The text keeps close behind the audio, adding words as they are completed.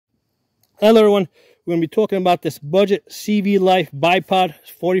Hello everyone, we're going to be talking about this budget CVLife Bipod.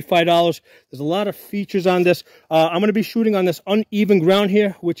 It's $45. There's a lot of features on this. I'm going to be shooting on this uneven ground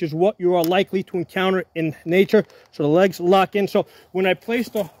here, which is what you are likely to encounter in nature. So the legs lock in. So when I place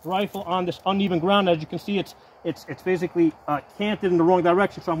the rifle on this uneven ground, as you can see, it's basically canted in the wrong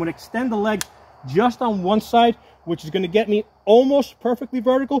direction. So I'm going to extend the legs just on one side, which is going to get me almost perfectly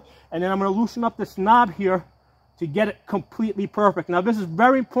vertical. And then I'm going to loosen up this knob here to get it completely perfect. Now this is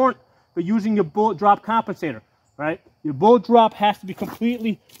very important for using your bullet drop compensator, right? Your bullet drop has to be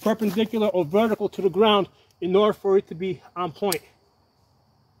completely perpendicular or vertical to the ground in order for it to be on point.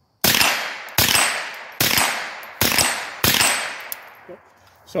 Okay.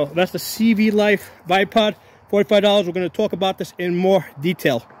 So that's the CVLife Bipod, $45. We're going to talk about this in more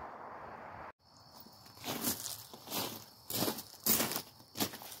detail.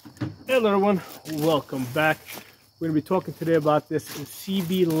 Hello everyone, welcome back. We're going to be talking today about this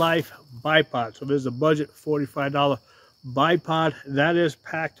CVLife Bipod. So there's a budget $45 bipod that is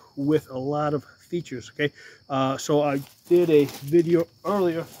packed with a lot of features. Okay, so I did a video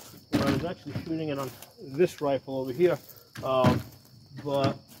earlier where I was actually shooting it on this rifle over here,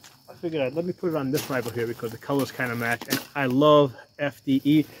 but I figured let me put it on this rifle here because the colors kind of match, and I love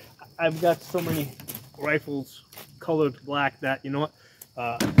FDE. I've got so many rifles colored black that, you know what,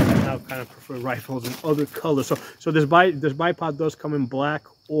 I now kind of prefer rifles in other colors. So this bipod does come in black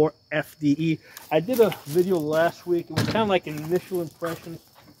or FDE. I did a video last week. It was kind of like initial impressions,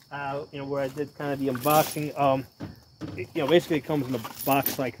 you know, where I did kind of the unboxing. You know, basically it comes in a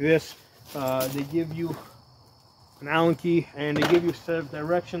box like this. They give you an Allen key and they give you a set of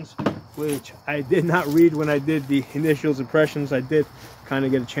directions, which I did not read when I did the initial impressions. I did kind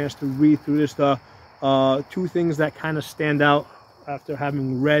of get a chance to read through this stuff. Two things that kind of stand out after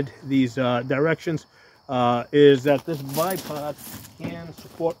having read these directions is that this bipod can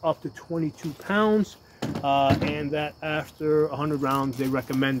support up to 22 pounds and that after 100 rounds they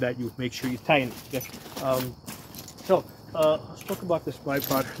recommend that you make sure you tighten it. Okay? Let's talk about this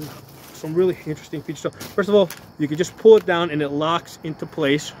bipod. Some really interesting features. So first of all, you can just pull it down and it locks into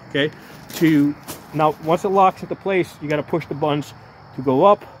place. Okay, now once it locks into place, you got to push the buttons to go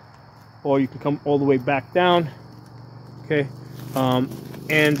up, or you can come all the way back down. Okay,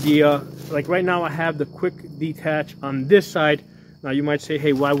 and the like right now I have the quick detach on this side. Now you might say,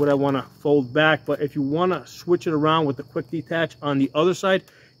 hey, why would I want to fold back? But if you want to switch it around with the quick detach on the other side,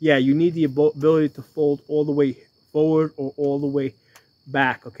 yeah, you need the ability to fold all the way forward or all the way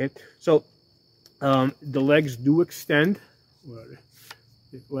back. Okay, so the legs do extend.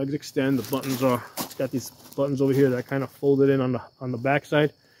 The legs extend. The buttons are, it's got these buttons over here that kind of folded in on the back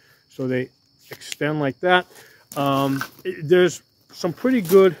side, so they extend like that. There's some pretty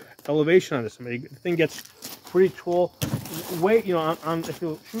good elevation on this. I mean, the thing gets pretty tall. Weight, you know, if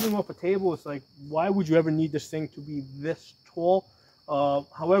you're shooting off a table, it's like, why would you ever need this thing to be this tall?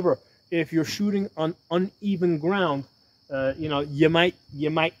 However, if you're shooting on uneven ground, you know, you might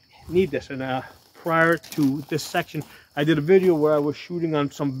need this. And prior to this section, I did a video where I was shooting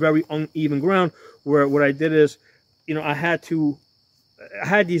on some very uneven ground, where what I did is, you know, I had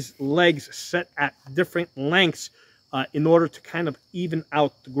these legs set at different lengths in order to kind of even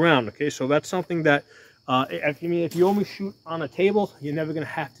out the ground. Okay, so that's something that if you only shoot on a table, you're never going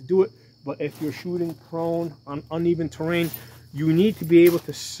to have to do it. But if you're shooting prone on uneven terrain, you need to be able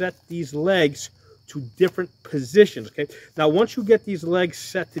to set these legs to different positions. Okay, now once you get these legs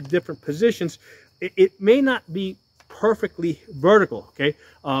set to different positions, it may not be perfectly vertical. Okay,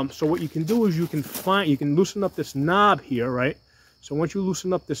 so what you can do is you can loosen up this knob here, right? So once you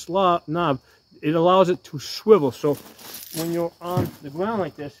loosen up this knob, it allows it to swivel. So when you're on the ground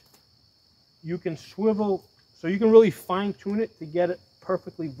like this, you can swivel, so you can really fine tune it to get it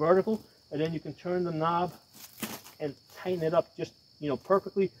perfectly vertical, and then you can turn the knob and tighten it up just, you know,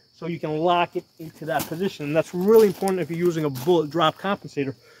 perfectly, so you can lock it into that position. And that's really important if you're using a bullet drop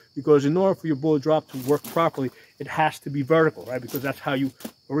compensator, because in order for your bullet drop to work properly, it has to be vertical, right? Because that's how you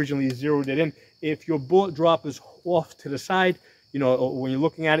originally zeroed it in. If your bullet drop is off to the side, you know, when you're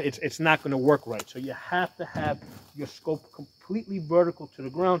looking at it, it's not going to work right. So you have to have your scope completely vertical to the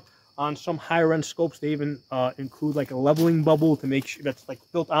ground. On some higher end scopes, they even include like a leveling bubble to make sure that's like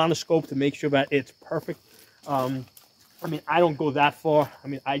built on the scope to make sure that it's perfect. I mean, I don't go that far. I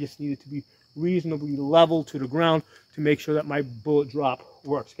mean, I just need it to be reasonably level to the ground to make sure that my bullet drop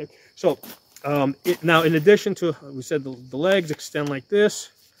works. Okay, so now in addition to, we said the legs extend like this.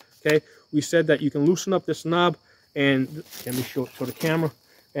 Okay, we said that you can loosen up this knob, and let me show the camera,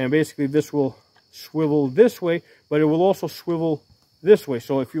 and basically this will swivel this way, but it will also swivel this way.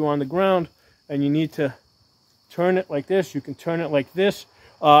 So if you're on the ground and you need to turn it like this, you can turn it like this.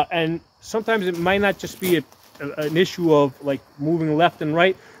 And sometimes it might not just be an issue of like moving left and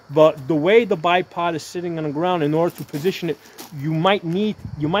right, but the way the bipod is sitting on the ground, in order to position it, you might need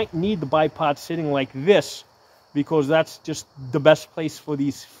the bipod sitting like this, because that's just the best place for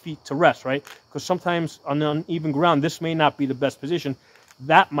these feet to rest, right? Because sometimes on uneven ground, this may not be the best position.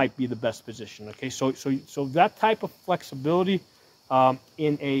 That might be the best position, okay? So that type of flexibility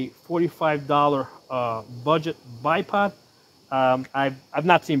in a $45 budget bipod, I've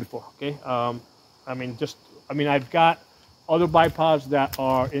not seen before, okay? I've got other bipods that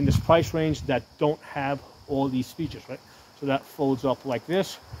are in this price range that don't have all these features, right? So that folds up like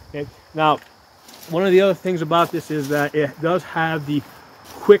this, okay? Now, one of the other things about this is that it does have the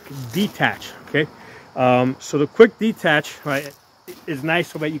quick detach, okay? So the quick detach, right, is nice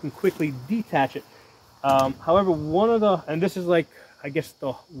so that you can quickly detach it. However, and this is like, I guess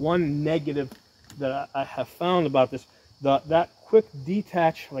the one negative that I have found about this, that quick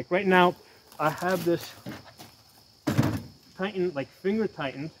detach, like right now, I have this tightened, like finger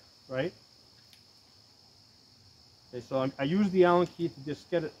tightened, right? Okay, so I use the Allen key to just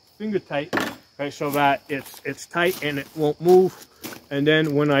get it finger tight, right, so that it's tight and it won't move. And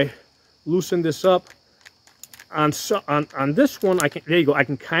then when I loosen this up on this one, there you go, I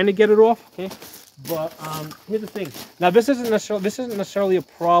can kind of get it off, okay? But here's the thing. Now this isn't necessarily a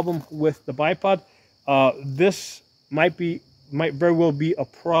problem with the bipod. This might very well be a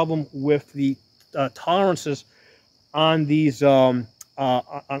problem with the tolerances on these on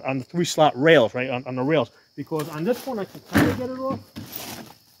the 3-slot rails, right? On the rails, because on this one I can kind of get it off,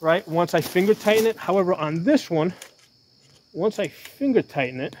 right? Once I finger tighten it. However, on this one, once I finger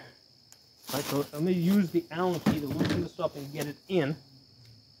tighten it, right? So let me use the Allen key to loosen this up and get it in.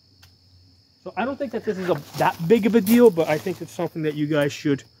 So I don't think that this is that big of a deal, but I think it's something that you guys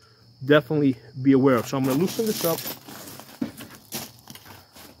should definitely be aware of. So I'm going to loosen this up.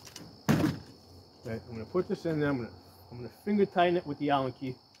 Okay, I'm going to put this in there. I'm going to finger tighten it with the Allen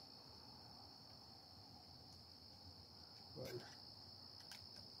key.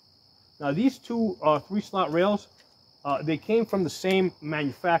 Now these two 3-slot rails, they came from the same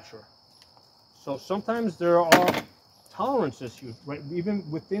manufacturer. So sometimes there are tolerance issues, right? Even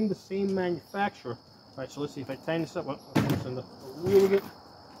within the same manufacturer. All right, so let's see if I tighten this up. I'll loosen the wheel of it.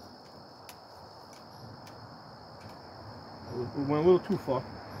 We went a little too far.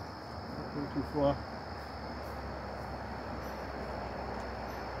 A little too far.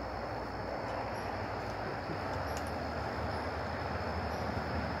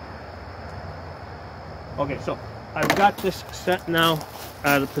 Okay, so I've got this set now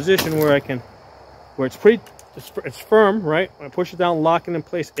at a position where it's firm, right? When I push it down, lock it in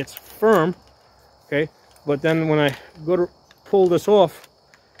place, it's firm, okay? But then when I go to pull this off,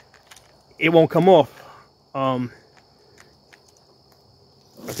 it won't come off.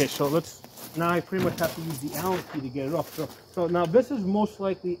 Okay, so now I pretty much have to use the Allen key to get it off. So now this is most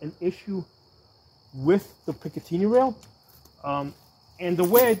likely an issue with the Picatinny rail. And the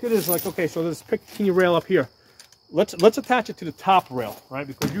way I did it is like, okay, so there's Picatinny rail up here. Let's attach it to the top rail, right?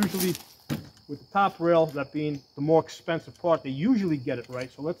 Because usually with the top rail, that being the more expensive part, they usually get it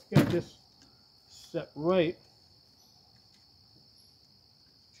right. So let's get this set right.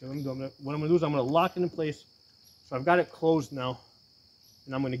 So what I'm going to do is I'm going to lock it in place. So I've got it closed now,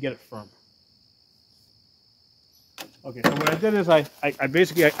 and I'm going to get it firm. Okay, so what I did is I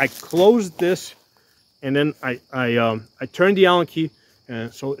basically closed this, and then I turned the Allen key,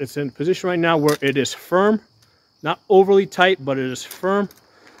 and so it's in position right now where it is firm, not overly tight, but it is firm.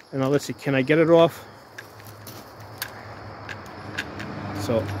 And now let's see, can I get it off?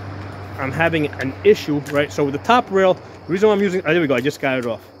 So I'm having an issue, right? So with the top rail, the reason why I'm using, there we go, I just got it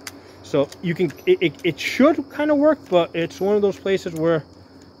off. So you can, it should kind of work, but it's one of those places where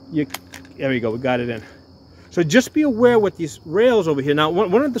there we go, we got it in. So just be aware with these rails over here. Now,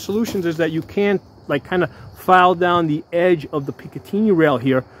 one of the solutions is that you can like kind of file down the edge of the Picatinny rail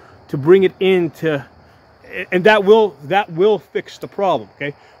here to bring it into, and that will fix the problem,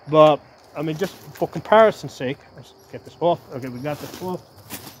 okay? But I mean, just for comparison's sake, let's get this off. Okay, we got this off.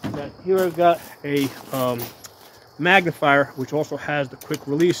 Here I've got a magnifier, which also has the quick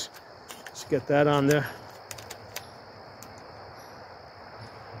release. Let's get that on there.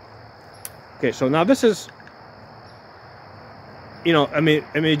 Okay, so now this is, you know, I mean,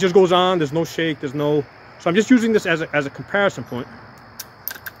 it just goes on. There's no shake. There's no. So I'm just using this as a comparison point.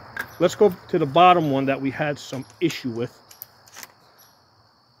 Let's go to the bottom one that we had some issue with.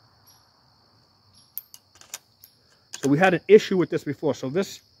 So we had an issue with this before.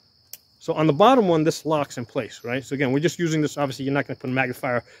 So on the bottom one, this locks in place, right? So again, we're just using this. Obviously, you're not going to put a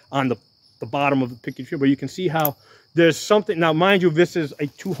magnifier on the the bottom of the picture, but you can see how there's something. Now, mind you, this is a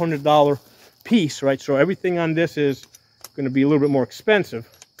 $200 piece, right? So everything on this is going to be a little bit more expensive.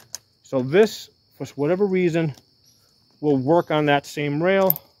 So this, for whatever reason, will work on that same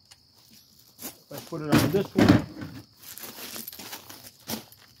rail. If I put it on this one,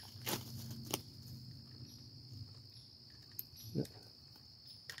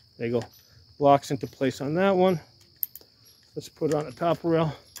 there you go. Locks into place on that one. Let's put it on the top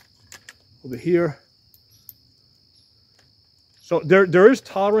rail over here. So there is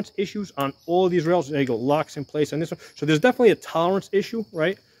tolerance issues on all of these rails. There you go, locks in place on this one. So there's definitely a tolerance issue,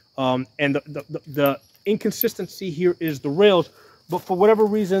 right? And the inconsistency here is the rails. But for whatever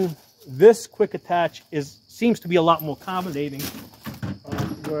reason, this quick attach seems to be a lot more accommodating.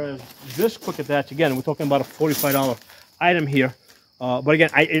 Whereas this quick attach, again, we're talking about a $45 item here. But again,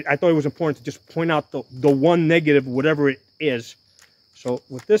 I thought it was important to just point out the one negative, whatever it is. So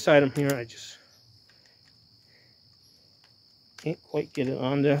with this item here, I just can't quite get it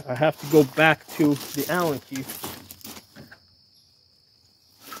on there. I have to go back to the Allen key.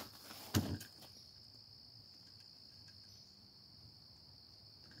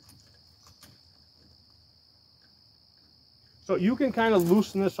 So you can kind of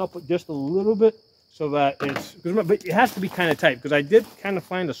loosen this up just a little bit so that but it has to be kind of tight, because I did kind of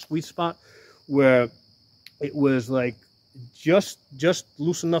find a sweet spot where it was like just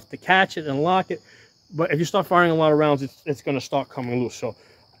loose enough to catch it and lock it. But if you start firing a lot of rounds, it's going to start coming loose. So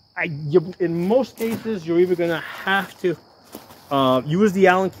in most cases, you're either going to have to use the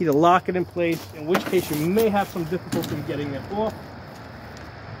Allen key to lock it in place, in which case you may have some difficulty getting it off.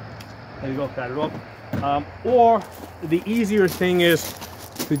 There you go, got it off. Or the easier thing is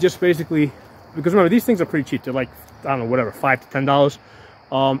to just basically, because remember, these things are pretty cheap. They're like, I don't know, whatever, $5 to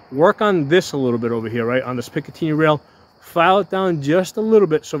 $10. Work on this a little bit over here, right? On this Picatinny rail. File it down just a little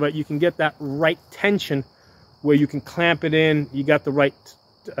bit so that you can get that right tension where you can clamp it in. You got the right,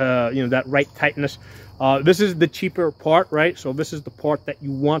 that right tightness. This is the cheaper part, right? So this is the part that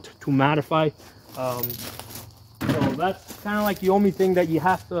you want to modify. So that's kind of like the only thing that you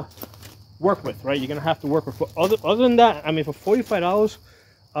have to work with, right? You're going to have to work with. Other than that, I mean, for $45,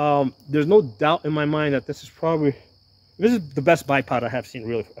 there's no doubt in my mind that this is the best bipod I have seen,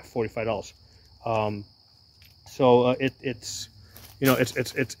 really, at $45. So it's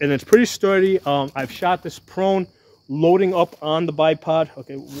it's pretty sturdy. I've shot this prone, loading up on the bipod.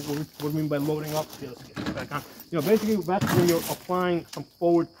 Okay, what do we mean by loading up? Okay, let's get this back on. Basically that's when you're applying some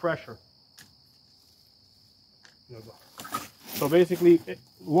forward pressure. So basically,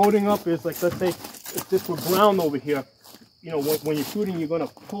 loading up is like, let's say if this were ground over here, when you're shooting, you're going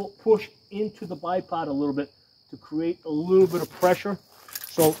to push into the bipod a little bit to create a little bit of pressure.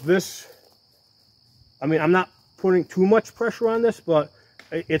 So this, I mean, I'm not putting too much pressure on this, but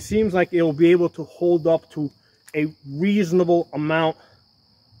it seems like it'll be able to hold up to a reasonable amount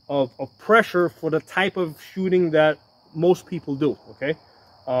of pressure for the type of shooting that most people do, okay?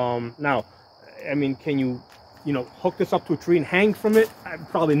 Now, I mean, can you hook this up to a tree and hang from it?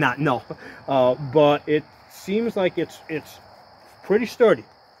 Probably not, no. But it seems like it's pretty sturdy,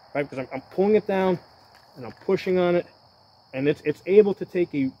 right? Because I'm pulling it down and I'm pushing on it, and it's able to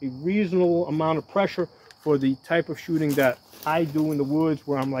take a reasonable amount of pressure for the type of shooting that I do in the woods,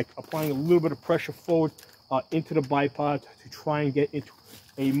 where I'm like applying a little bit of pressure forward into the bipod to try and get into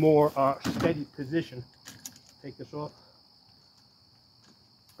a more steady position. Take this off.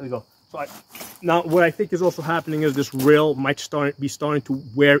 There you go. So now what I think is also happening is this rail might be starting to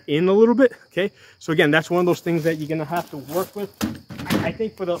wear in a little bit, okay? So again, that's one of those things that you're gonna have to work with. I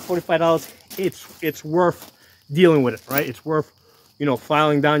think for the $45, it's worth dealing with it, right? It's worth,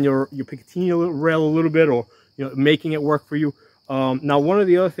 filing down your Picatinny rail a little bit, or, making it work for you. Now, one of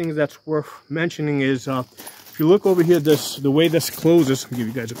the other things that's worth mentioning is, if you look over here, the way this closes, I'll give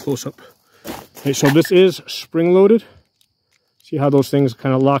you guys a close-up. Okay, so this is spring-loaded. See how those things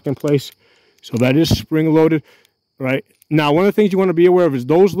kind of lock in place? So that is spring-loaded, right? Now, one of the things you want to be aware of is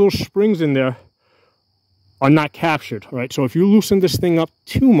those little springs in there are not captured, right? So if you loosen this thing up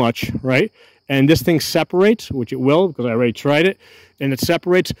too much, right, and this thing separates, which it will, because I already tried it, and it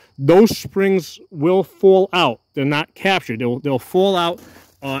separates, those springs will fall out. They're not captured. They'll fall out,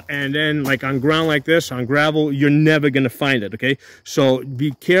 and then like on ground like this, on gravel, you're never going to find it, okay? So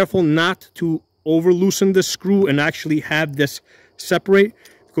be careful not to over loosen this screw and actually have this separate,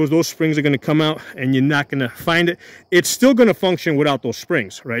 because those springs are going to come out and you're not going to find it. It's still going to function without those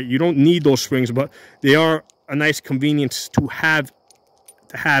springs, right? You don't need those springs, but they are a nice convenience to have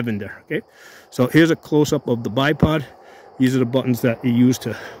in there, okay? So here's a close-up of the bipod. These are the buttons that you use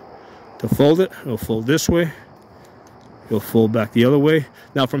to fold it. It'll fold this way. It'll fold back the other way.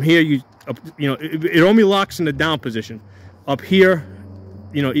 Now from here, you know, it only locks in the down position. Up here,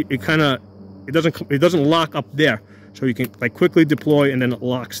 you know, it doesn't lock up there. So you can like quickly deploy and then it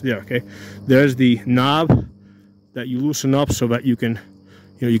locks there, okay? There's the knob that you loosen up so that you can,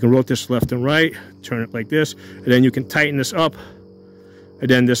 you know, you can rotate this left and right, turn it like this, and then you can tighten this up, and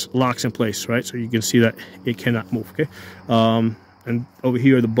then this locks in place, right? So you can see that it cannot move, okay? And over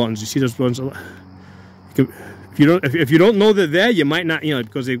here are the buttons. You see those buttons? If you don't know they're there, you might not, you know,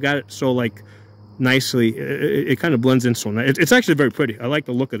 because they've got it so like nicely. It kind of blends in so nice. It's actually very pretty. I like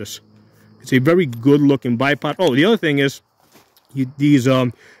the look of this. It's a very good looking bipod. Oh, the other thing is,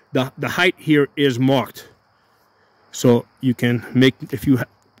 the height here is marked, so you can make, if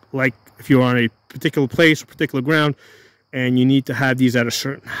you're on a particular place or particular ground, and you need to have these at a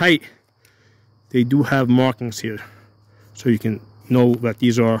certain height, they do have markings here, so you can know that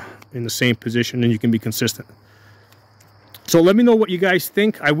these are in the same position and you can be consistent. So let me know what you guys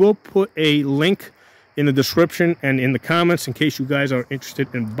think. I will put a link in the description and in the comments in case you guys are interested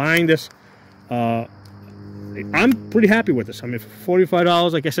in buying this. I'm pretty happy with this. I mean, for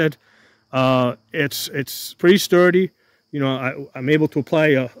 $45, like I said, it's pretty sturdy. You know, I'm able to apply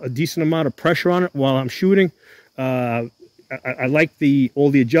a decent amount of pressure on it while I'm shooting. I like all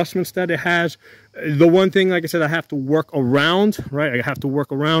the adjustments that it has. The one thing, like I said, I have to work around, right? I have to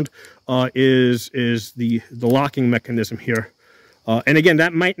work around is the locking mechanism here. And again,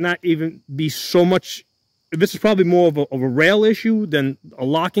 that might not even be so much. This is probably more of a rail issue than a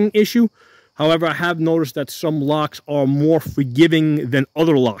locking issue. However, I have noticed that some locks are more forgiving than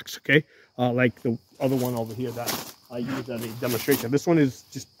other locks, okay? Like the other one over here that I used as a demonstration. This one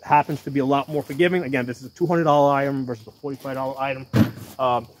just happens to be a lot more forgiving. Again, this is a $200 item versus a $45 item.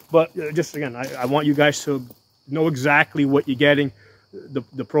 But just again, I want you guys to know exactly what you're getting,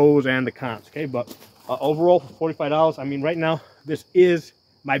 the pros and the cons, okay? But overall, for $45, I mean, right now, this is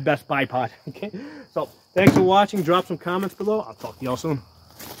my best bipod, okay? So thanks for watching. Drop some comments below. I'll talk to y'all soon.